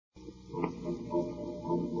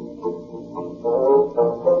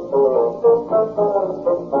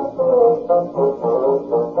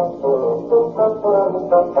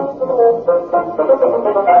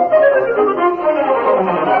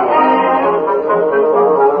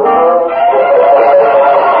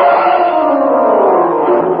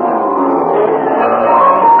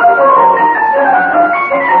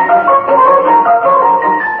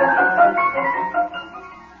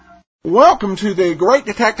Welcome to the Great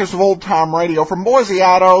Detectives of Old Time Radio. From Boise,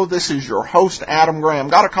 Idaho, this is your host, Adam Graham.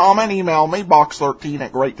 Got a comment? Email me,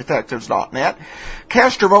 box13@greatdetectives.net.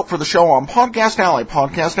 Cast your vote for the show on Podcast Alley,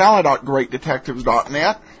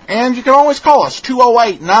 podcastalley.greatdetectives.net. And you can always call us,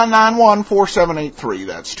 208-991-4783.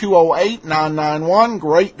 That's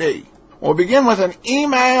 208-991-GREAT-D. We'll begin with an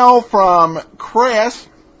email from Chris,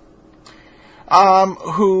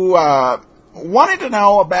 who wanted to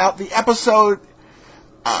know about the episode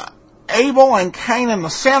Abel and Cain in the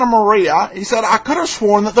Santa Maria. He said, I could have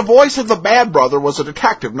sworn that the voice of the bad brother was a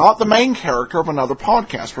detective, not the main character of another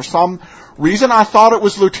podcast. For some reason, I thought it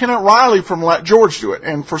was Lieutenant Riley from Let George Do It,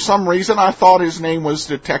 and for some reason, I thought his name was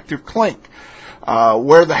Detective Klink.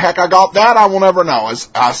 Where the heck I got that, I will never know. As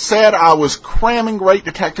I said, I was cramming Great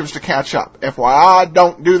Detectives to catch up. FYI,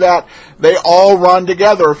 don't do that. They all run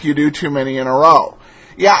together if you do too many in a row.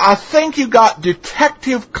 Yeah, I think you got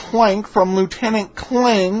Detective Klink from Lieutenant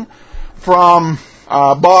Kling from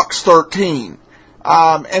Box 13.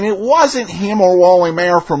 And it wasn't him or Wally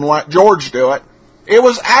Mayer from Let George Do It. It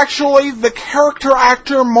was actually the character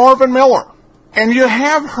actor Marvin Miller. And you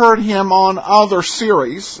have heard him on other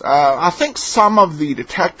series, I think some of the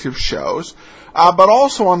detective shows, but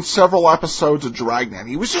also on several episodes of Dragnet.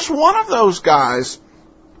 He was just one of those guys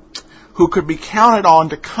who could be counted on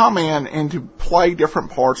to come in and to play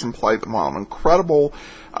different parts and play them well. An incredible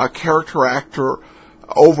character actor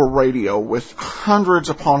over radio with hundreds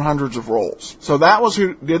upon hundreds of roles. So that was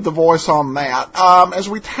who did the voice on that. As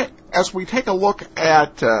we take a look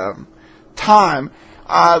at time,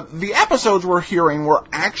 the episodes we're hearing were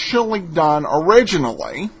actually done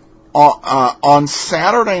originally on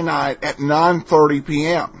Saturday night at 9:30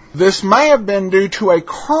 p.m. This may have been due to a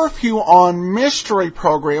curfew on mystery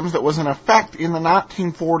programs that was in effect in the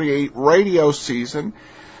 1948 radio season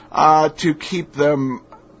to keep them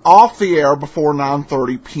off the air before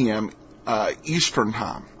 9:30 p.m. Eastern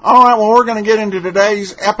Time. All right, well, we're going to get into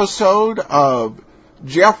today's episode of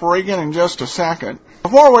Jeff Regan in just a second.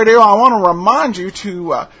 Before we do, I want to remind you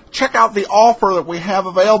to check out the offer that we have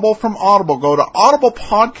available from Audible. Go to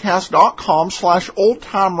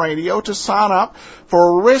audiblepodcast.com/oldtimeradio to sign up for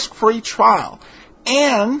a risk-free trial.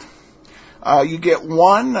 And you get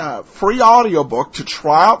one free audiobook to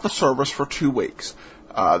try out the service for 2 weeks.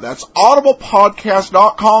 That's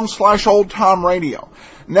audiblepodcast.com/oldtimeradio.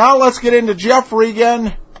 Now let's get into Jeff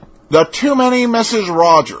Regan, The Too Many Mrs.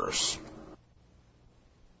 Rogers.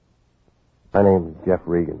 My name's Jeff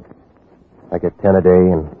Regan. I get 10 a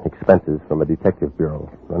day in expenses from a detective bureau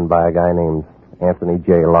run by a guy named Anthony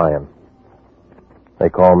J. Lyon. They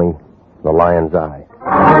call me the Lion's Eye.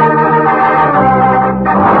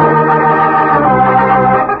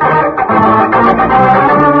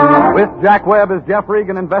 With Jack Webb as Jeff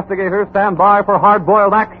Regan investigator, stand by for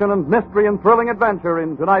hard-boiled action and mystery and thrilling adventure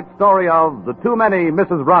in tonight's story of The Too Many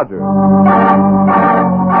Mrs. Rogers.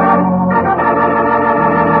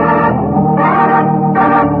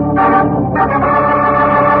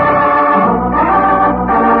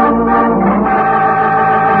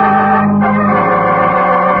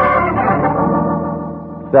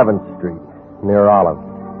 7th Street, near Olive.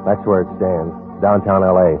 That's where it stands, downtown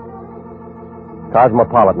L.A.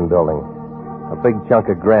 Cosmopolitan Building. A big chunk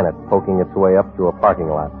of granite poking its way up through a parking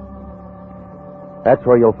lot. That's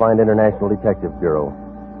where you'll find International Detective Bureau,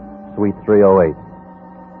 Suite 308.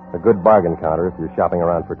 A good bargain counter if you're shopping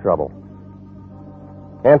around for trouble.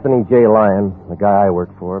 Anthony J. Lyon, the guy I work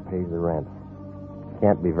for, pays the rent.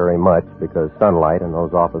 Can't be very much because sunlight and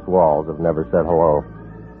those office walls have never said hello.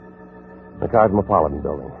 The Cosmopolitan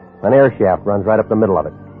Building. An air shaft runs right up the middle of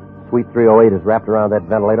it. Suite 308 is wrapped around that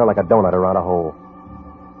ventilator like a donut around a hole.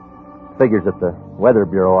 Figures that the Weather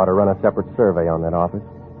Bureau ought to run a separate survey on that office.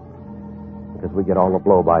 Because we get all the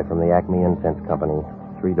blow-by from the Acme Incense Company,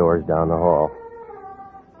 3 doors down the hall.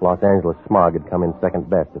 Los Angeles smog had come in second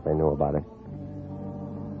best if they knew about it.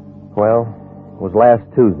 Well, it was last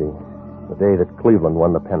Tuesday, the day that Cleveland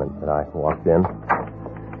won the pennant, that I walked in.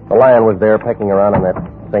 The Lion was there pecking around on that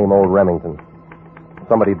same old Remington.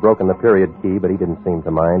 Somebody'd broken the period key, but he didn't seem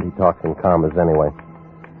to mind. He talks in commas anyway.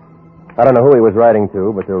 I don't know who he was writing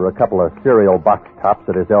to, but there were a couple of cereal box tops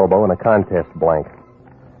at his elbow and a contest blank.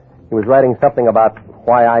 He was writing something about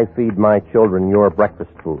why I feed my children your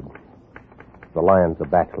breakfast food. The Lion's a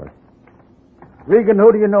bachelor. Regan,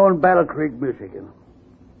 who do you know in Battle Creek, Michigan?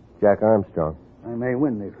 Jack Armstrong. I may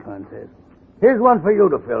win this contest. Here's one for you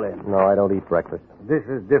to fill in. No, I don't eat breakfast. This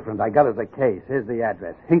is different. I got it as a case. Here's the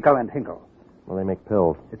address. Hinkle and Hinkle. Well, they make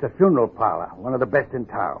pills. It's a funeral parlor, one of the best in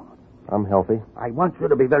town. I'm healthy. I want you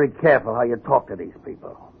to be very careful how you talk to these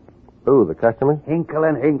people. Who, the customers? Hinkle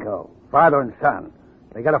and Hinkle, father and son.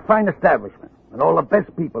 They got a fine establishment. And all the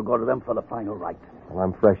best people go to them for the final right. Well,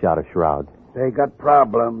 I'm fresh out of Shroud. They got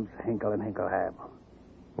problems, Hinkle and Hinkle have.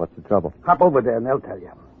 What's the trouble? Hop over there and they'll tell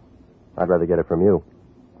you. I'd rather get it from you.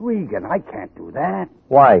 Regan, I can't do that.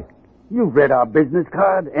 Why? You've read our business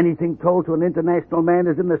card. Anything told to an international man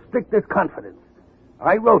is in the strictest confidence.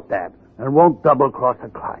 I wrote that and won't double-cross a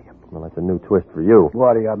client. Well, that's a new twist for you.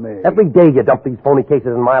 What do you mean? Every day you dump these phony cases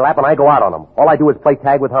in my lap, and I go out on them. All I do is play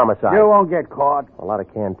tag with homicide. You won't get caught. A lot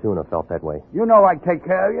of canned tuna felt that way. You know I take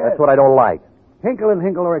care of you. That's what I don't like. Hinkle and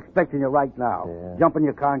Hinkle are expecting you right now. Yeah. Jump in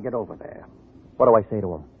your car and get over there. What do I say to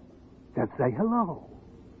them? Just say hello.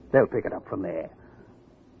 They'll pick it up from there.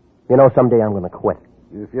 You know, someday I'm going to quit.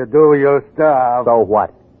 If you do, you'll starve. So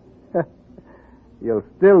what? You'll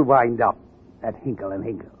still wind up at Hinkle and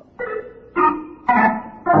Hinkle.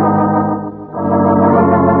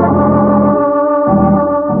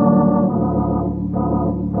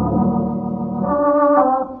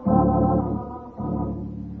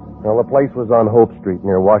 Well, the place was on Hope Street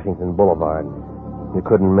near Washington Boulevard. You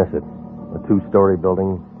couldn't miss it. A two-story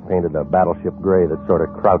building painted a battleship gray that sort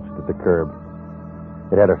of crouched at the curb.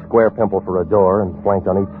 It had a square pimple for a door and flanked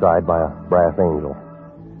on each side by a brass angel.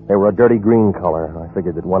 They were a dirty green color, and I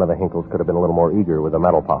figured that one of the Hinkles could have been a little more eager with the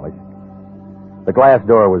metal polish. The glass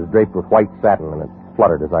door was draped with white satin, and it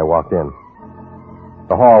fluttered as I walked in.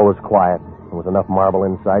 The hall was quiet. There was enough marble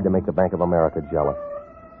inside to make the Bank of America jealous.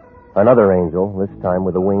 Another angel, this time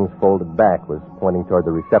with the wings folded back, was pointing toward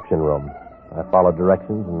the reception room. I followed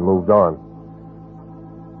directions and moved on.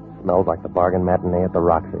 Smelled like the bargain matinee at the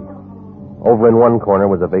Roxy. Over in one corner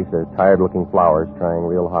was a vase of tired-looking flowers, trying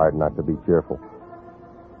real hard not to be cheerful.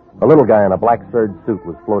 A little guy in a black serge suit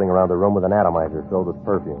was floating around the room with an atomizer filled with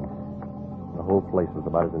perfume. The whole place was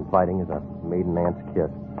about as inviting as a maiden aunt's kiss.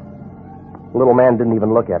 The little man didn't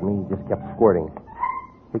even look at me. He just kept squirting.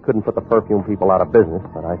 He couldn't put the perfume people out of business,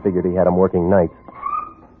 but I figured he had them working nights.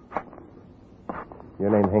 Your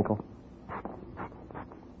name, Hinkle?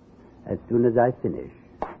 As soon as I finish.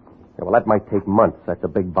 Yeah, well, that might take months. That's a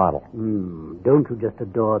big bottle. Don't you just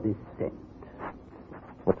adore this scent?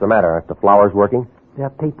 What's the matter? Aren't the flowers working? They're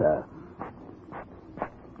paper.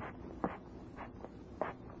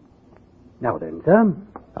 Now then, sir.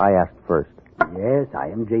 I asked first. Yes, I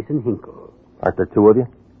am Jason Hinkle. Aren't there two of you?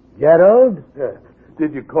 Gerald?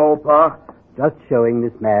 Did you call, Pa? Just showing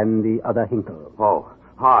this man the other Hinkle. Oh,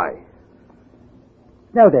 hi.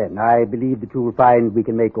 Now then, I believe that you'll find we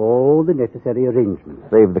can make all the necessary arrangements.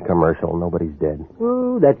 Save the commercial. Nobody's dead.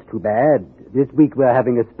 Oh, that's too bad. This week we're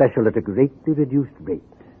having a special at a greatly reduced rate.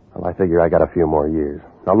 Well, I figure I got a few more years.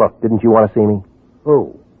 Now, look, didn't you want to see me?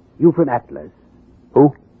 Oh, you from Atlas?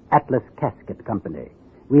 Who? Atlas Casket Company.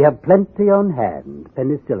 We have plenty on hand.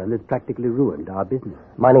 Penicillin has practically ruined our business.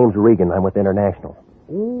 My name's Regan. I'm with International.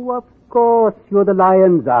 Oh, of course. You're the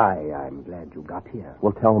Lion's Eye. I'm glad you got here.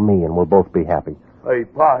 Well, tell me, and we'll both be happy. Hey,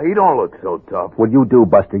 Pa, he don't look so tough. What you do,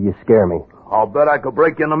 Buster, you scare me. I'll bet I could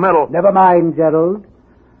break in the middle. Never mind, Gerald.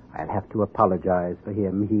 I'll have to apologize for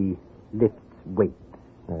him. He lifts weight.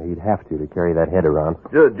 He'd have to carry that head around.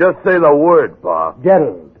 Just say the word, Pa.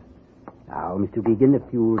 Gerald. Now, Mr. Regan, if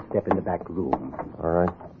you'll step in the back room. All right.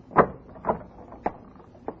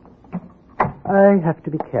 I have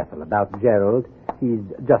to be careful about Gerald. He's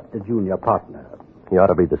just a junior partner. He ought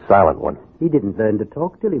to be the silent one. He didn't learn to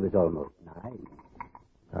talk till he was almost 9.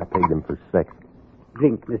 I paid him for 6.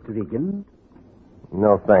 Drink, Mr. Regan.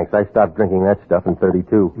 No, thanks. I stopped drinking that stuff in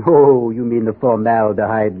 32. Oh, you mean the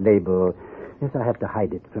formaldehyde label. Yes, I have to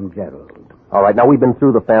hide it from Gerald. All right, now we've been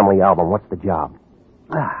through the family album. What's the job?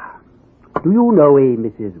 Do you know a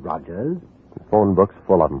Mrs. Rogers? The phone book's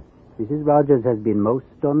full of them. Mrs. Rogers has been most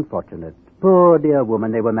unfortunate. Poor dear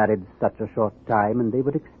woman, they were married such a short time, and they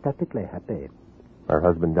were ecstatically happy. Her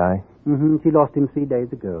husband die? She lost him 3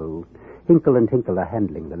 days ago. Hinkle and Hinkle are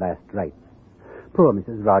handling the last rites. Poor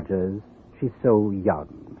Mrs. Rogers. She's so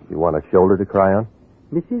young. You want a shoulder to cry on?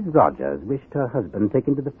 Mrs. Rogers wished her husband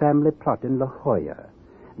taken to the family plot in La Jolla.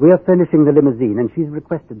 We are furnishing the limousine, and she's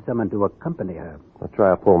requested someone to accompany her. I'll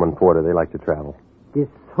try a Pullman Porter. They like to travel. This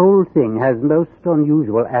whole thing has most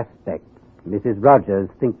unusual aspects. Mrs. Rogers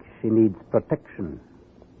thinks she needs protection.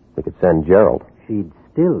 We could send Gerald. She'd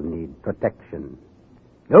still need protection.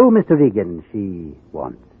 Oh, Mr. Regan, she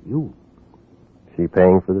wants you. She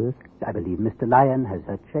paying for this? I believe Mr. Lyon has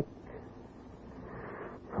her check.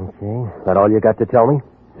 Okay. That all you got to tell me?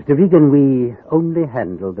 Mr. Regan, we only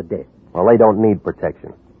handle the dead. Well, they don't need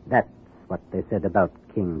protection. That's what they said about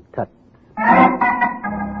King Tut.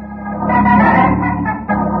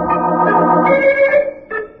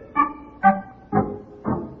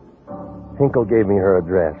 Hinkle gave me her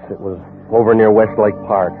address. It was over near Westlake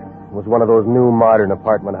Park. It was one of those new modern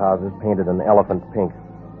apartment houses painted an elephant pink.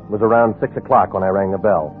 It was around 6 o'clock when I rang the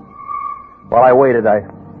bell. While I waited, I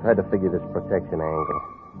tried to figure this protection angle.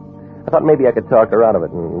 I thought maybe I could talk her out of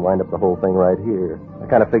it and wind up the whole thing right here. I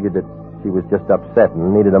kind of figured that she was just upset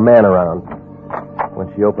and needed a man around. When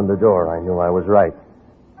she opened the door, I knew I was right.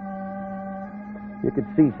 You could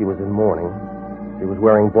see she was in mourning. She was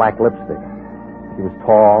wearing black lipstick. She was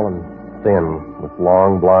tall and thin, with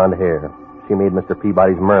long blonde hair. She made Mr.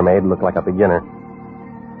 Peabody's mermaid look like a beginner.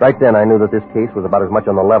 Right then, I knew that this case was about as much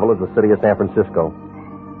on the level as the city of San Francisco.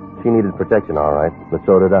 She needed protection, all right, but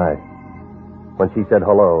so did I. When she said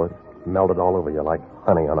hello, it melted all over you like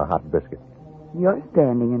honey on a hot biscuit. You're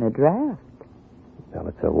standing in a draft. Well,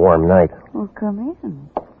 it's a warm night. Well, come in.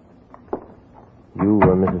 You,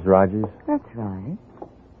 Mrs. Rogers? That's right.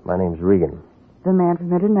 My name's Regan. The man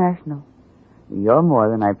from International. You're more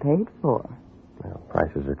than I paid for. Well,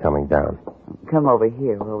 prices are coming down. Come over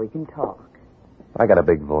here where we can talk. I got a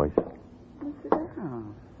big voice. Sit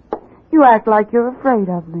down. You act like you're afraid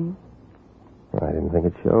of me. I didn't think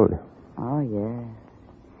it showed. Oh, yes.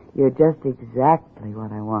 You're just exactly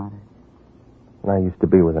what I wanted. I used to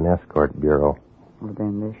be with an escort bureau. Well,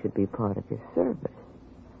 then this should be part of your service.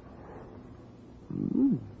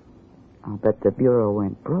 I'll bet the bureau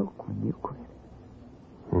went broke when you quit.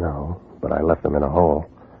 No, but I left them in a hole.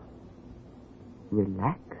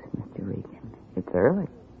 Relax, Mr. Regan. It's early.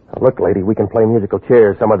 Now, look, lady, we can play musical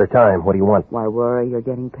chairs some other time. What do you want? Why worry? You're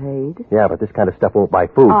getting paid? Yeah, but this kind of stuff won't buy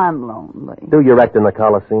food. I'm lonely. Do your act in the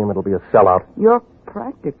Coliseum. It'll be a sellout. You're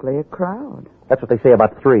practically a crowd. That's what they say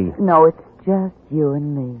about three. No, it's just you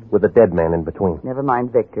and me. With a dead man in between. Never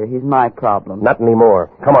mind Victor. He's my problem. Not anymore.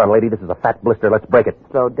 Come on, lady. This is a fat blister. Let's break it.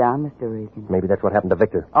 Slow down, Mr. Regan. Maybe that's what happened to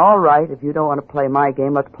Victor. All right. If you don't want to play my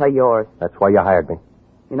game, let's play yours. That's why you hired me.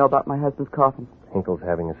 You know about my husband's coffin? Hinkle's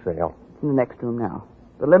having a sale. It's in the next room now.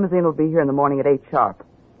 The limousine will be here in the morning at 8 sharp.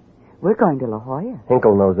 We're going to La Jolla.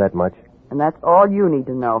 Hinkle knows that much. And that's all you need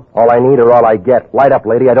to know. All I need or all I get. Light up,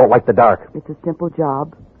 lady. I don't like the dark. It's a simple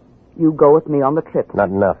job. You go with me on the trip. Not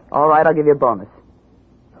enough. All right, I'll give you a bonus.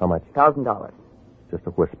 How much? $1,000. Just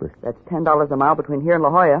a whisper. That's $10 a mile between here and La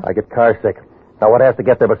Jolla. I get car sick. Now, what has to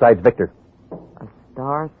get there besides Victor? A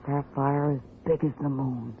star sapphire as big as the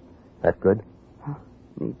moon. That good? Huh.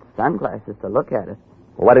 Need sunglasses to look at it.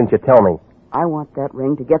 Well, why didn't you tell me? I want that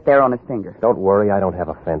ring to get there on his finger. Don't worry, I don't have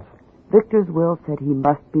a fence. Victor's will said he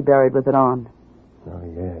must be buried with it on. Oh,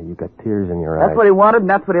 yeah, you got tears in your eyes. That's what he wanted, and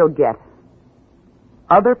that's what he'll get.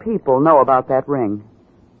 Other people know about that ring.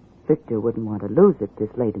 Victor wouldn't want to lose it this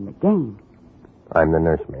late in the game. I'm the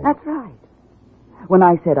nursemaid. That's right. When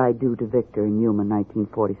I said I do to Victor in Yuma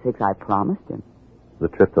 1946, I promised him. The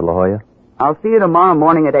trip to La Jolla? I'll see you tomorrow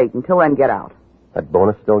morning at 8. Until then, get out. That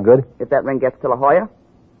bonus still good? If that ring gets to La Jolla?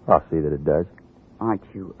 I'll see that it does. Aren't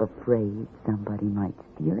you afraid somebody might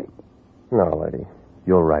steal it? No, lady.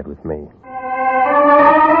 You'll ride with me.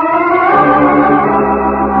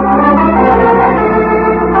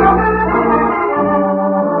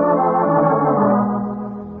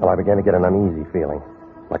 Well, I began to get an uneasy feeling,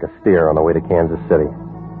 like a steer on the way to Kansas City.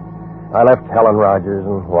 I left Helen Rogers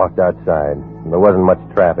and walked outside. There wasn't much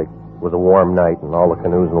traffic. It was a warm night, and all the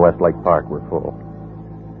canoes in Westlake Park were full.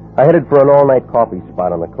 I headed for an all-night coffee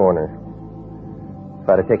spot on the corner. If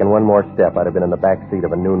I'd have taken one more step, I'd have been in the back seat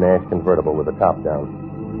of a new Nash convertible with the top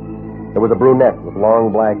down. There was a brunette with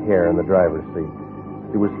long black hair in the driver's seat.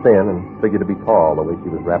 She was thin and figured to be tall the way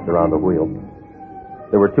she was wrapped around the wheel.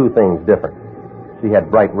 There were two things different. She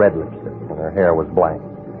had bright red lipstick, and her hair was black.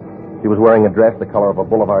 She was wearing a dress the color of a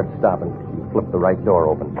boulevard stop, and she flipped the right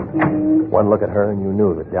door open. One look at her, and you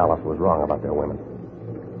knew that Dallas was wrong about their women.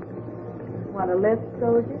 Want a lift,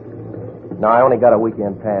 soldier? No, I only got a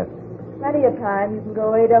weekend pass. Plenty of time. You can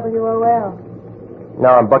go AWOL. No,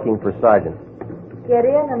 I'm bucking for sergeant. Get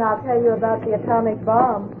in, and I'll tell you about the atomic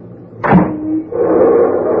bomb.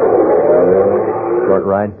 Short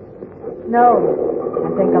ride? No, I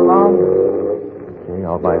think a long one. Okay,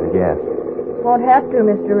 I'll buy the gas. Won't have to,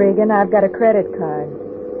 Mr. Regan. I've got a credit card.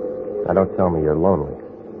 Now, don't tell me you're lonely.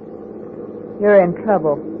 You're in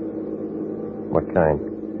trouble. What kind?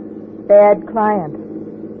 Bad client.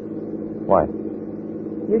 Why?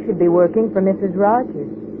 You should be working for Mrs.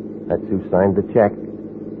 Rogers. That's who signed the check.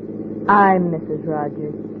 I'm Mrs.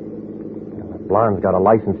 Rogers. That blonde's got a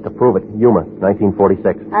license to prove it. Yuma,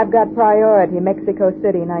 1946. I've got priority, Mexico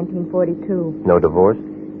City, 1942. No divorce?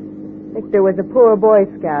 Victor was a poor Boy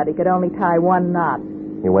Scout. He could only tie one knot.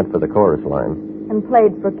 He went for the chorus line. And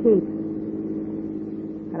played for keeps.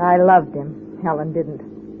 And I loved him. Helen didn't.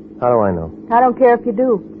 How do I know? I don't care if you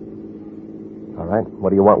do. All right, what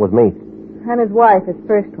do you want with me? I'm his wife, his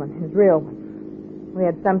first one, his real one. We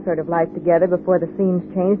had some sort of life together before the scenes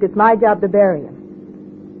changed. It's my job to bury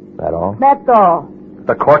him. That all? That's all.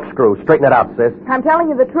 The corkscrew. Straighten it out, sis. I'm telling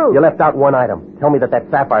you the truth. You left out one item. Tell me that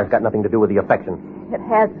sapphire's got nothing to do with the affection. It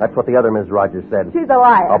hasn't. That's what the other Ms. Rogers said. She's a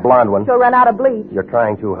liar. A blonde one. She'll run out of bleach. You're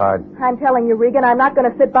trying too hard. I'm telling you, Regan, I'm not going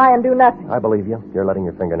to sit by and do nothing. I believe you. You're letting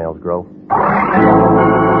your fingernails grow.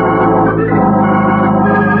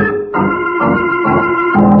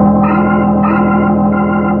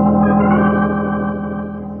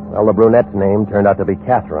 Well, the brunette's name turned out to be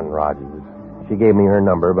Catherine Rogers. She gave me her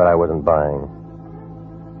number, but I wasn't buying.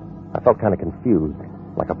 I felt kind of confused,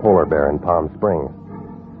 like a polar bear in Palm Springs.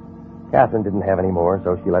 Catherine didn't have any more,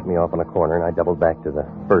 so she let me off in a corner, and I doubled back to the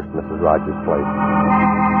first Mrs. Rogers' place.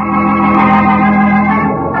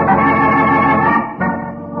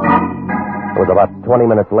 It was about 20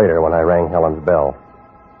 minutes later when I rang Helen's bell.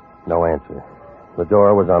 No answer. The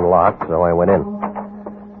door was unlocked, so I went in.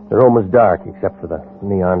 The room was dark, except for the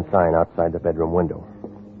neon sign outside the bedroom window.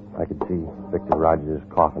 I could see Victor Rogers'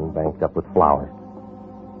 coffin banked up with flowers.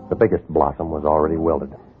 The biggest blossom was already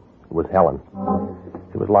wilted. It was Helen.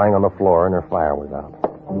 She was lying on the floor, and her fire was out.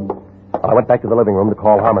 I went back to the living room to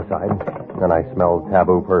call homicide, and I smelled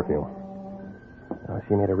taboo perfume.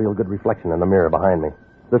 She made a real good reflection in the mirror behind me.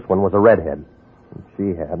 This one was a redhead. And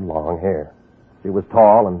she had long hair. She was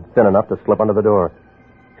tall and thin enough to slip under the door.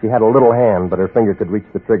 She had a little hand, but her finger could reach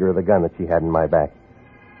the trigger of the gun that she had in my back.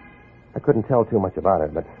 I couldn't tell too much about her,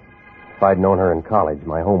 but if I'd known her in college,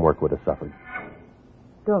 my homework would have suffered.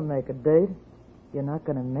 Don't make a date. You're not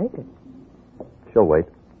going to make it. She'll wait.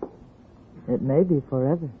 It may be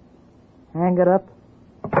forever. Hang it up.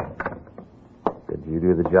 Did you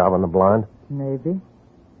do the job on the blonde? Maybe.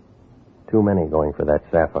 Too many going for that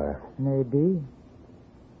sapphire. Maybe.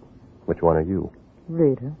 Which one are you?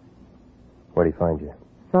 Rita. Where'd he find you?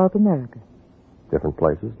 South America. Different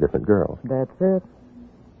places, different girls. That's it.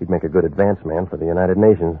 He'd make a good advance man for the United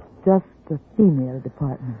Nations. Just the female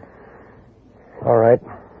department. All right.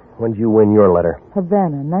 When'd you win your letter?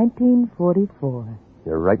 Havana, 1944.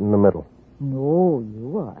 You're right in the middle. No,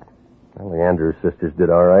 you are. Well, the Andrews sisters did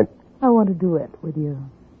all right. I want to duet with you.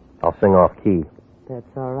 I'll sing off key.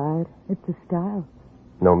 That's all right. It's a style.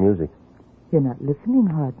 No music. You're not listening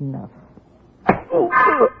hard enough.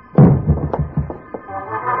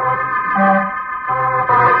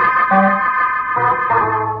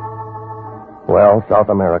 Well, South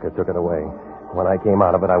America took it away. When I came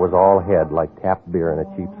out of it, I was all head, like tapped beer in a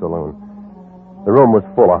cheap saloon. The room was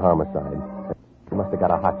full of homicide. They must have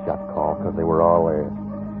got a hotshot call, because they were all there.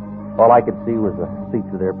 All I could see was the seats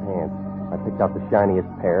of their pants. I picked out the shiniest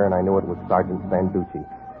pair, and I knew it was Sergeant Sanducci.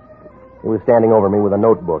 He was standing over me with a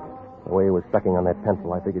notebook. The way he was sucking on that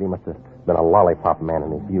pencil, I figured he must have been a lollipop man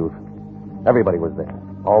in his youth. Everybody was there.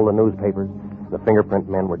 All the newspapers. The fingerprint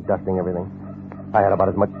men were dusting everything. I had about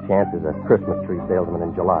as much chance as a Christmas tree salesman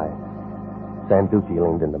in July. Sanducci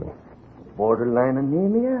leaned into me. Borderline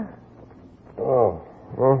anemia? Oh,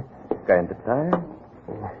 huh? Kind of tired?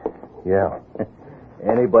 Yeah.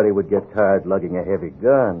 Anybody would get tired lugging a heavy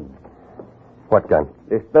gun. What gun?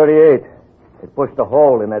 This 38. It pushed a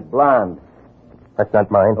hole in that blonde. That's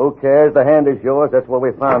not mine. Who cares? The hand is yours. That's where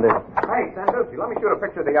we found it. Hey, Sanducci, let me shoot a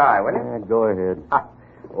picture of the eye, will you? Yeah, go ahead.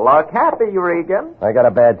 Look happy, Regan. I got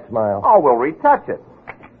a bad smile. Oh, we'll retouch it.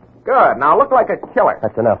 Good. Now look like a killer.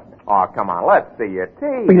 That's enough. Oh, come on. Let's see your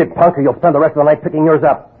teeth. Beat it, punk, or you'll spend the rest of the night picking yours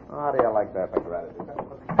up. How do you like that, McGratty?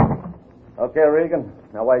 Okay, Regan.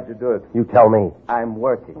 Now, why'd you do it? You tell me. I'm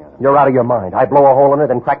working on it. You're out of your mind. I blow a hole in her,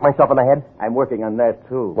 then crack myself in the head? I'm working on that,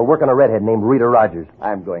 too. We're working a redhead named Rita Rogers.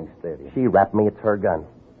 I'm going steady. She rapped me. It's her gun.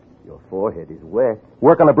 Your forehead is wet.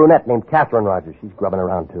 Work on a brunette named Catherine Rogers. She's grubbing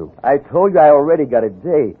around, too. I told you I already got a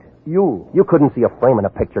date. You couldn't see a frame in a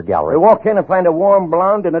picture gallery. We walk in and find a warm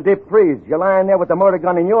blonde in a deep freeze. You're lying there with the murder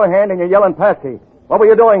gun in your hand and you're yelling Patsy. What were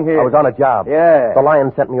you doing here? I was on a job. Yeah. The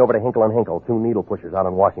Lions sent me over to Hinkle & Hinkle, 2 needle pushers out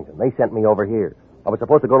in Washington. They sent me over here. I was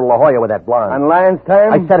supposed to go to La Jolla with that blonde. On Lion's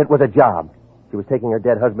time? I said it was a job. She was taking her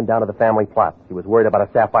dead husband down to the family plot. She was worried about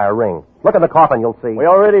a sapphire ring. Look in the coffin, you'll see. We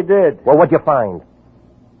already did. Well, what'd you find?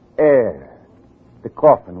 Air. The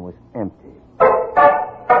coffin was empty.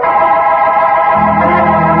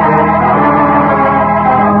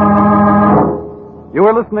 You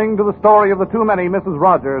are listening to the story of the Too Many Mrs.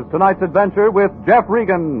 Rogers, tonight's adventure with Jeff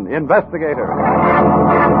Regan, investigator.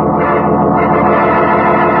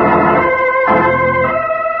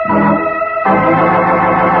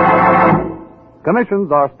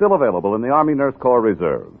 Commissions are still available in the Army Nurse Corps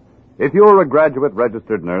Reserve. If you're a graduate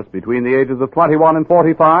registered nurse between the ages of 21 and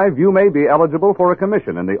 45, you may be eligible for a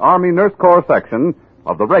commission in the Army Nurse Corps section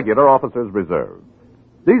of the Regular Officers Reserve.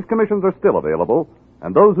 These commissions are still available,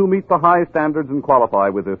 and those who meet the high standards and qualify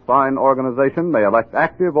with this fine organization may elect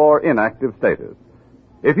active or inactive status.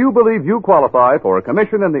 If you believe you qualify for a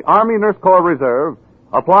commission in the Army Nurse Corps Reserve,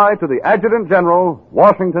 apply to the Adjutant General,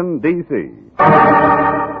 Washington, D.C.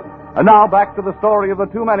 And now back to the story of the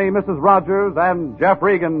too many Mrs. Rogers and Jeff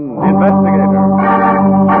Regan, investigator.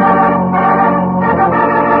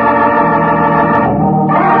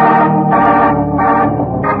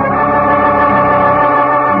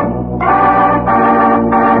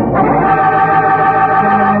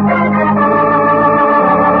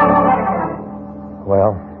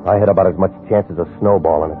 I had about as much chance as a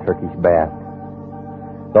snowball in a Turkish bath.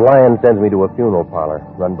 The Lion sends me to a funeral parlor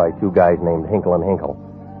run by two guys named Hinkle and Hinkle.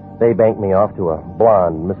 They bank me off to a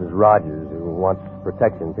blonde, Mrs. Rogers, who wants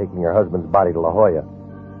protection taking her husband's body to La Jolla.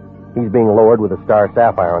 He's being lowered with a star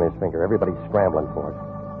sapphire on his finger. Everybody's scrambling for it.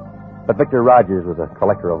 But Victor Rogers was a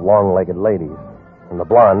collector of long-legged ladies, and the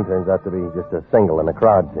blonde turns out to be just a single in the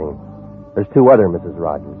crowd scene. There's two other Mrs.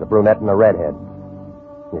 Rogers, a brunette and a redhead.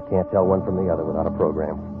 You can't tell one from the other without a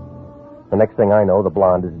program. The next thing I know, the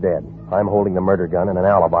blonde is dead. I'm holding the murder gun, and an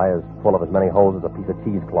alibi is full of as many holes as a piece of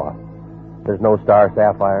cheesecloth. There's no star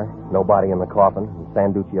sapphire, no body in the coffin, and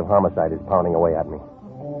Sanducci of homicide is pounding away at me.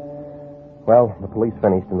 Well, the police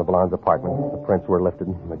finished in the blonde's apartment. The prints were lifted,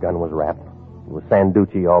 and the gun was wrapped. It was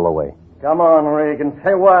Sanducci all the way. Come on, Regan.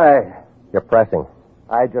 Say why. You're pressing.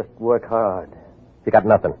 I just work hard. You got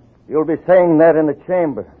nothing. You'll be saying that in the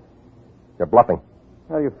chamber. You're bluffing.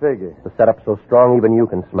 How do you figure? The setup's so strong, even you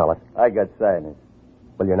can smell it. I got sinus.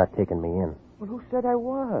 Well, you're not taking me in. Well, who said I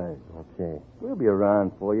was? Okay. We'll be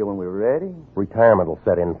around for you when we're ready. Retirement will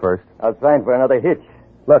set in first. I'll sign for another hitch.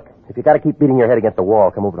 Look, if you got to keep beating your head against the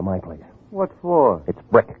wall, come over to my place. What for? It's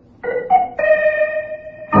brick.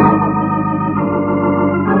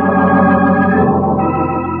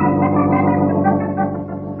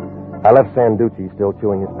 I left Sanducci still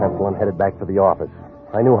chewing his pencil and headed back for the office.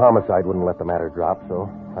 I knew homicide wouldn't let the matter drop,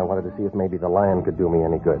 so I wanted to see if maybe the Lion could do me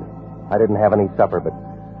any good. I didn't have any supper, but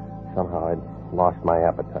somehow I'd lost my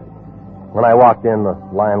appetite. When I walked in, the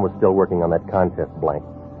Lion was still working on that contest blank.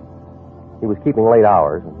 He was keeping late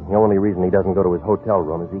hours, and the only reason he doesn't go to his hotel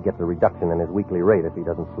room is he gets a reduction in his weekly rate if he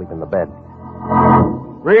doesn't sleep in the bed.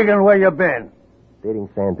 Regan, where you been? Dating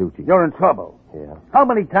Sanducci. You're in trouble. Yeah. How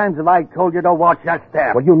many times have I told you to watch that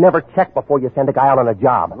staff? Well, you never check before you send a guy out on a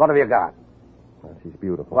job. What have you got? Well, she's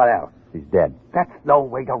beautiful. What else? She's dead. That's no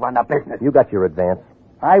way to run a business. You got your advance.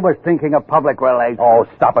 I was thinking of public relations. Oh,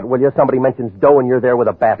 stop it, will you? Somebody mentions dough and you're there with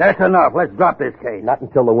a bat. That's enough. Let's drop this case. Not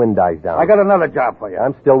until the wind dies down. I got another job for you.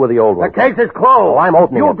 I'm still with the old one. The case is closed. Oh, I'm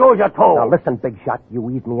opening You it. do as you're told. Now, listen, big shot. You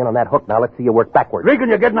eased me in on that hook. Now, let's see you work backwards. Regan,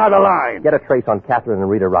 you're getting out of line. Get a trace on Catherine and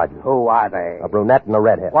Rita Rogers. Who are they? A brunette and a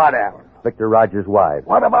redhead. What else? Victor Rogers' wives.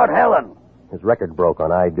 What about Helen? His record broke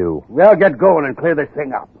on I Do. Well, get going and clear this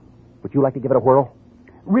thing up. Would you like to give it a whirl?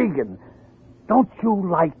 Regan, don't you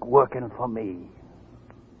like working for me?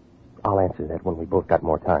 I'll answer that when we both got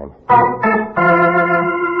more time.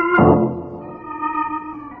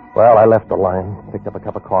 Well, I left the line, picked up a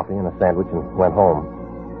cup of coffee and a sandwich, and went home.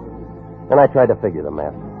 Then I tried to figure the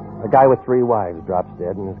mess. A guy with 3 wives drops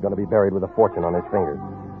dead and is going to be buried with a fortune on his fingers.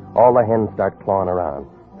 All the hens start clawing around.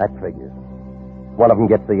 That figures. One of them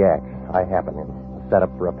gets the axe. I happen in. A setup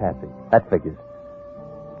for a patsy. That figures.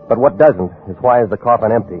 But what doesn't is why is the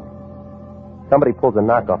coffin empty? Somebody pulls a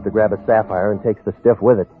knockoff to grab a sapphire and takes the stiff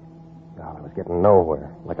with it. God, I was getting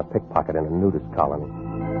nowhere, like a pickpocket in a nudist colony.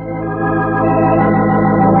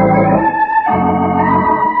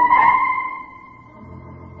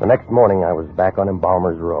 The next morning, I was back on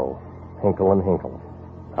Embalmer's Row, Hinkle and Hinkle.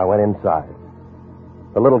 I went inside.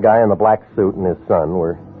 The little guy in the black suit and his son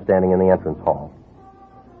were standing in the entrance hall.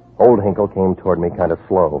 Old Hinkle came toward me kind of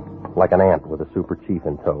slow, like an ant with a super chief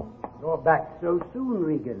in tow. You're back so soon,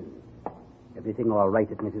 Regan. Everything all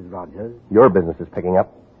right at Mrs. Rogers? Your business is picking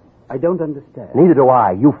up. I don't understand. Neither do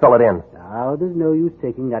I. You fill it in. Now, there's no use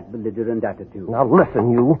taking that belligerent attitude. Now,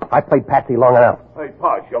 listen, you. I played Patsy long enough. Hey,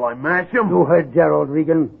 Pa, shall I mash him? You heard Gerald,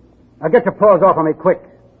 Regan. Now, get your paws off of me, quick.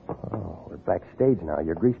 Oh, we're backstage now.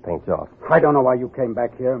 Your grease paint's off. I don't know why you came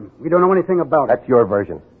back here. We don't know anything about it. That's your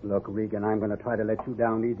version. Look, Regan, I'm going to try to let you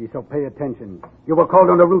down easy, so pay attention. You were called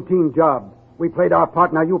on a routine job. We played our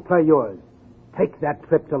part, now you play yours. Take that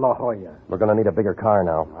trip to La Jolla. We're going to need a bigger car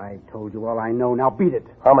now. I told you all I know. Now beat it.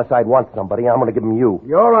 Homicide wants somebody. I'm going to give him you.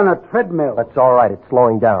 You're on a treadmill. That's all right. It's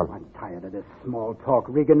slowing down. I'm tired of this small talk,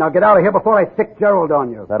 Regan. Now get out of here before I sick Gerald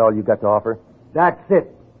on you. Is that all you got to offer? That's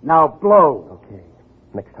it. Now blow. Okay.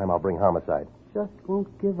 Next time I'll bring homicide. Just won't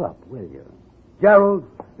give up, will you? Gerald?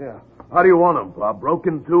 Yeah. How do you want him, Pa?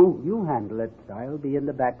 Broken too? You handle it. I'll be in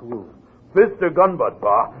the back room. Fist or gun butt,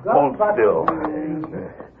 Pa? Hold still.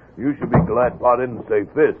 You should be glad Pa didn't say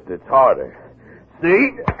fist. It's harder.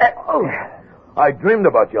 See? I dreamed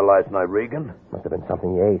about you last night, Regan. Must have been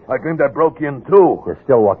something you ate. I dreamed I broke you in two. You're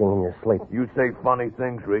still walking in your sleep. You say funny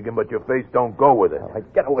things, Regan, but your face don't go with it. All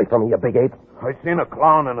right, get away from me, you big ape. I seen a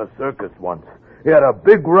clown in a circus once. He had a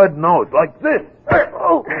big red nose like this.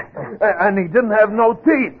 And he didn't have no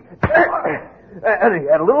teeth. And he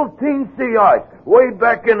had little teensy eyes way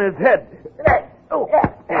back in his head.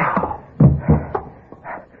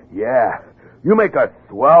 Yeah, you make a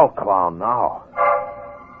swell clown now.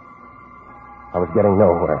 I was getting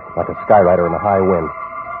nowhere, like a skyrider in a high wind.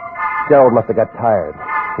 Gerald must have got tired.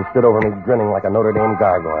 He stood over me grinning like a Notre Dame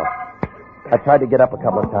gargoyle. I tried to get up a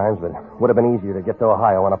couple of times, but it would have been easier to get to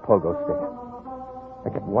Ohio on a pogo stick. I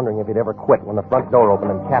kept wondering if he'd ever quit when the front door opened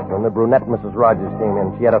and Catherine, the brunette Mrs. Rogers, came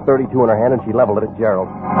in. She had a .32 in her hand and she leveled it at Gerald.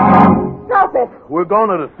 Stop it! We're going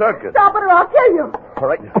to the circus. Stop it or I'll kill you! All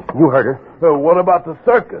right, you heard her. What about the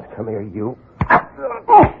circus? Come here, you.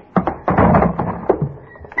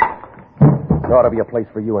 There ought to be a place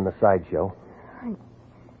for you in the sideshow. I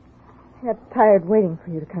got tired waiting for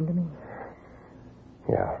you to come to me.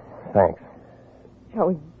 Yeah, thanks. Shall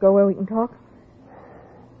we go where we can talk?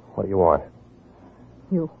 What do you want?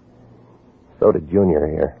 You. So did Junior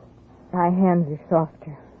here. My hands are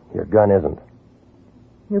softer. Your gun isn't.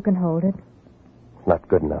 You can hold it. It's not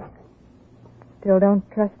good enough. Still don't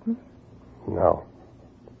trust me? No.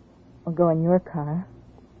 We'll go in your car.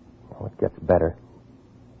 Well, it gets better.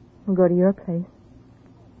 We'll go to your place.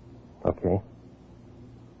 Okay.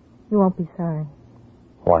 You won't be sorry.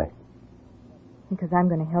 Why? Because I'm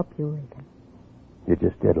going to help you, Regan. You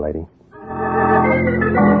just did, lady.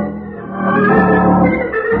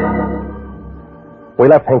 We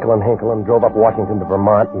left Hinkle and Hinkle and drove up Washington to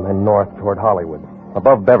Vermont and then north toward Hollywood.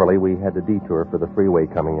 Above Beverly, we had to detour for the freeway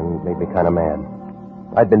coming in. It made me kind of mad.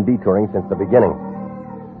 I'd been detouring since the beginning.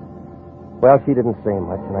 Well, she didn't say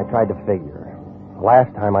much, and I tried to figure. The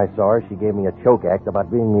last time I saw her, she gave me a choke act about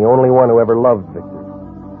being the only one who ever loved Victor.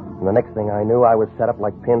 And the next thing I knew, I was set up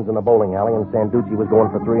like pins in a bowling alley, and Sanducci was going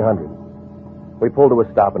for 300. We pulled to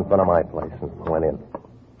a stop in front of my place and went in.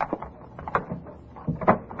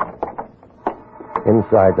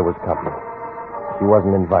 Inside, there was company. She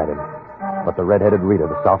wasn't invited. But the red-headed Rita,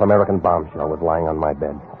 the South American bombshell, was lying on my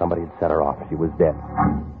bed. Somebody had set her off. She was dead.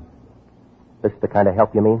 This the kind of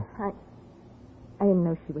help you mean? I didn't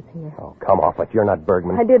know she was here. Oh, come off it. You're not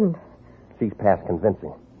Bergman. I didn't. She's past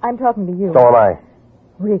convincing. I'm talking to you. So am I.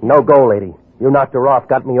 Regan. No go, lady. You knocked her off,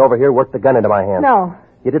 got me over here, worked the gun into my hand. No.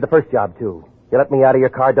 You did the first job, too. You let me out of your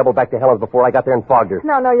car, doubled back to Helen's before I got there and fogged her.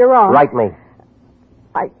 No, you're wrong. Right me.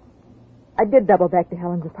 I did double back to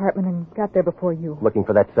Helen's apartment and got there before you. Looking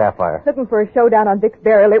for that sapphire. Looking for a showdown on Vic's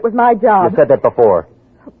burial. It was my job. You said that before.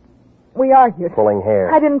 We argued. Pulling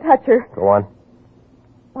hair. I didn't touch her. Go on.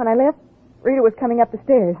 When I left, Rita was coming up the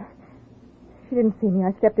stairs. She didn't see me.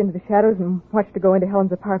 I stepped into the shadows and watched her go into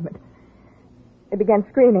Helen's apartment. They began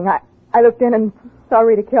screaming. I looked in and saw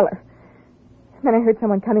Rita kill her. Then I heard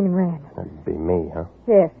someone coming and ran. That'd be me, huh?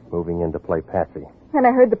 Yes. Moving in to play Patsy. And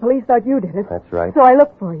I heard the police thought you did it. That's right. So I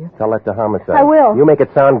looked for you. Tell that to homicide. I will. You make it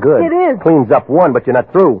sound good. It is. Cleans up one, but you're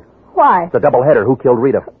not through. Why? It's a doubleheader. Who killed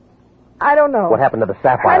Rita? I don't know. What happened to the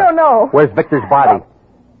sapphire? I don't know. Where's Victor's body?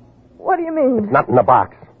 What do you mean? It's not in the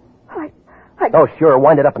box. I Oh, sure.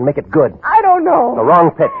 Wind it up and make it good. I don't know. The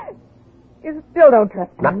wrong pitch. You still don't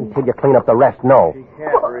trust me. Not until you clean up the rest, no. She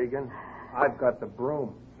can't, Regan. I've got the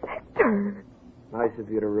broom. Victor. Nice of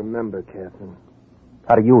you to remember, Catherine.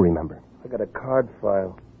 How do you remember? I got a card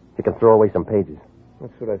file. You can throw away some pages.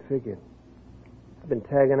 That's what I figured. I've been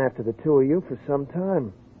tagging after the two of you for some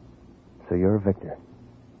time. So you're Victor.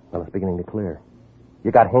 Well, it's beginning to clear.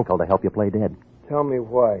 You got Hinkle to help you play dead. Tell me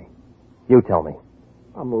why. You tell me.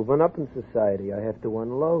 I'm moving up in society. I have to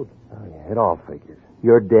unload. Oh, yeah, it all figures.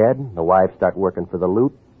 You're dead, the wives start working for the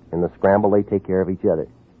loot. In the scramble, they take care of each other.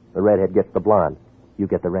 The redhead gets the blonde. You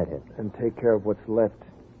get the redhead. And take care of what's left.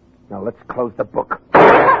 Now, let's close the book.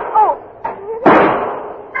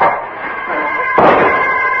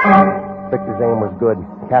 Victor's aim was good.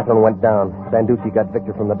 Catherine went down. Sanducci got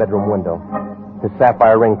Victor from the bedroom window. His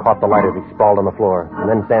sapphire ring caught the light as he sprawled on the floor. And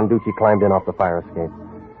then Sanducci climbed in off the fire escape.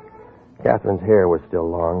 Catherine's hair was still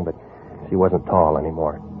long, but she wasn't tall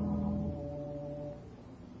anymore.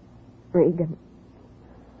 Regan.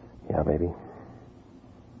 Yeah, baby.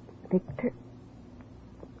 Victor.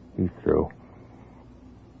 He's through.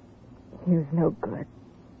 He was no good.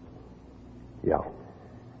 Yeah.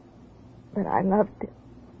 But I loved him.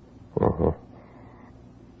 Uh-huh.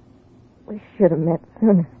 We should have met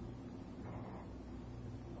sooner.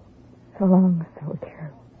 So long,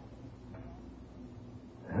 soldier.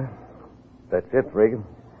 That's it, Regan?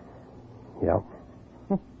 Yeah.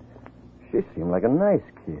 She seemed like a nice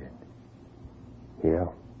kid. Yeah.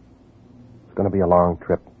 It's going to be a long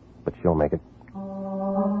trip, but she'll make it.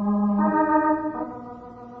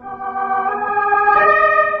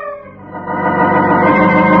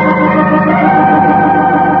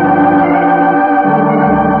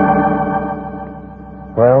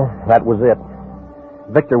 Well, that was it.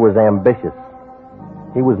 Victor was ambitious.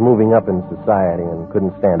 He was moving up in society and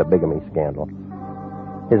couldn't stand a bigamy scandal.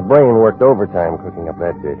 His brain worked overtime cooking up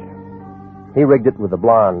that dish. He rigged it with the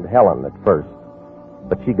blonde Helen at first,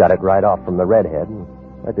 but she got it right off from the redhead, and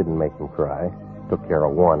that didn't make him cry. Took care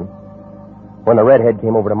of one. When the redhead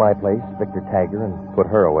came over to my place, Victor tagged her and put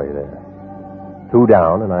her away there. 2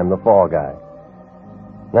 down, and I'm the fall guy.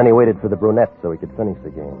 Then he waited for the brunette so he could finish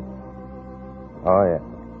the game. Oh, yeah.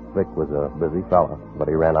 Vic was a busy fella, but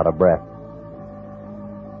he ran out of breath.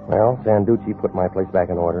 Well, Sanducci put my place back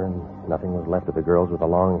in order, and nothing was left of the girls with the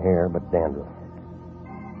long hair but dandruff.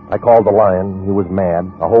 I called the Lion. He was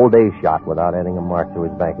mad. A whole day shot without adding a mark to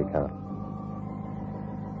his bank account.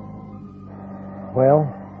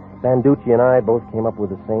 Well, Sanducci and I both came up with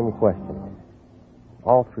the same question.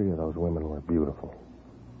 All 3 of those women were beautiful.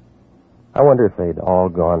 I wonder if they'd all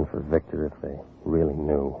gone for Victor if they really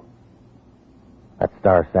knew. That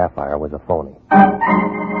Star Sapphire was a phony.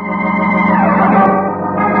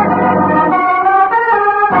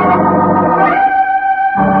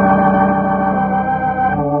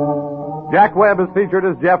 Jack Webb is featured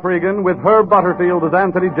as Jeff Regan, with Herb Butterfield as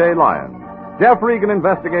Anthony J. Lyon. Jeff Regan,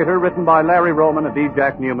 Investigator, written by Larry Roman and D.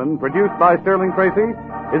 Jack Newman, produced by Sterling Tracy,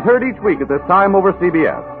 is heard each week at this time over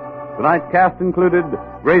CBS. Tonight's cast included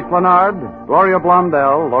Grace Lennard, Gloria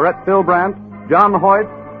Blondell, Laurette Philbrandt, John Hoyt,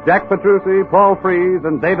 Jack Petrucci, Paul Frees,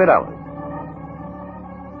 and David Ellis.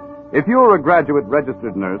 If you're a graduate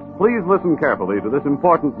registered nurse, please listen carefully to this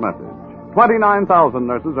important message. 29,000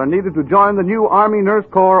 nurses are needed to join the new Army Nurse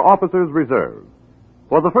Corps Officers Reserve.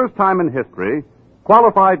 For the first time in history,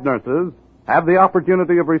 qualified nurses have the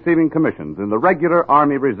opportunity of receiving commissions in the regular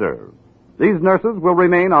Army Reserve. These nurses will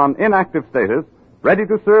remain on inactive status, ready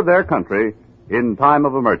to serve their country in time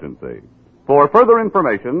of emergency. For further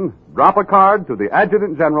information, drop a card to the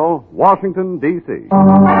Adjutant General, Washington, D.C.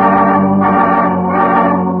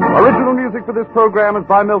 Original music for this program is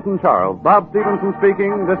by Milton Charles. Bob Stevenson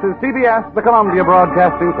speaking. This is CBS, the Columbia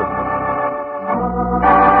Broadcasting System.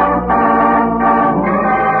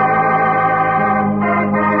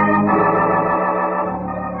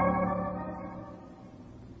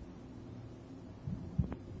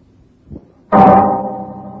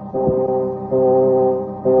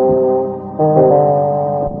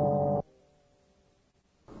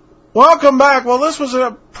 Welcome back. Well, this was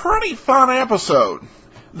a pretty fun episode.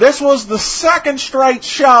 This was the second straight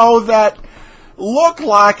show that looked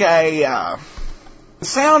like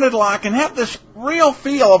sounded like and had this real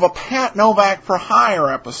feel of a Pat Novak for Hire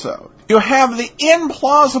episode. You have the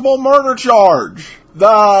implausible murder charge,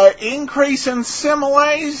 the increase in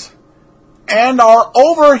similes, and our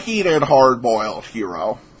overheated hard-boiled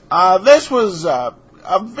hero. This was a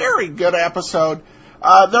very good episode.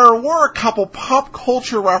 There were a couple pop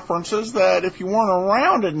culture references that, if you weren't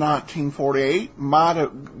around in 1948, might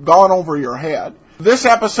have gone over your head. This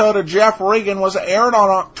episode of Jeff Regan was aired on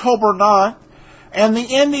October 9th, and the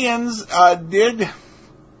Indians did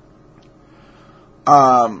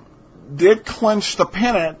clinch the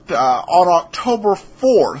pennant on October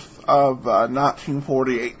 4th of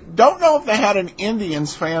 1948. Don't know if they had an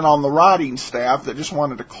Indians fan on the writing staff that just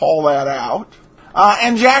wanted to call that out.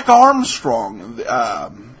 And Jack Armstrong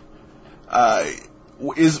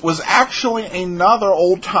was actually another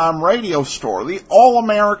old-time radio star, the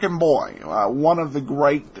All-American Boy, one of the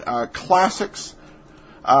great classics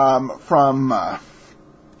from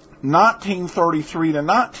 1933 to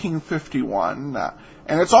 1951,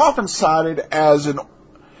 and it's often cited as a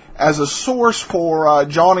source for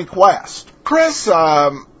Johnny Quest. Chris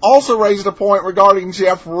also raised a point regarding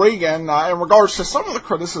Jeff Regan in regards to some of the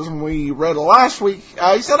criticism we read last week.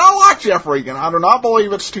 He said, I like Jeff Regan. I do not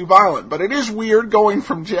believe it's too violent, but it is weird going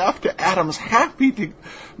from Jeff to Adam's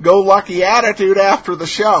happy-go-lucky attitude after the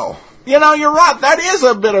show. You know, you're right. That is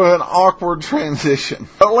a bit of an awkward transition.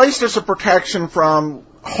 At least it's a protection from,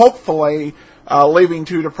 hopefully, leaving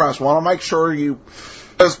too depressed. I want to make sure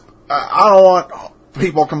because I don't want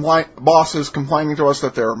bosses complaining to us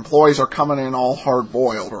that their employees are coming in all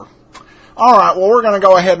hard-boiled. All right, well, we're going to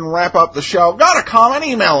go ahead and wrap up the show. Got a comment?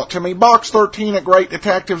 Email it to me,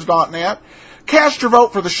 box13@greatdetectives.net, Cast your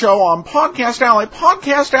vote for the show on Podcast Alley,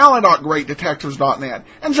 podcastalley.greatdetectives.net,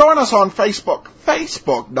 and join us on Facebook,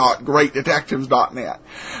 facebook.greatdetectives.net.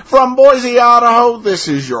 From Boise, Idaho, this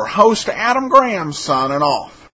is your host, Adam Graham, signing off.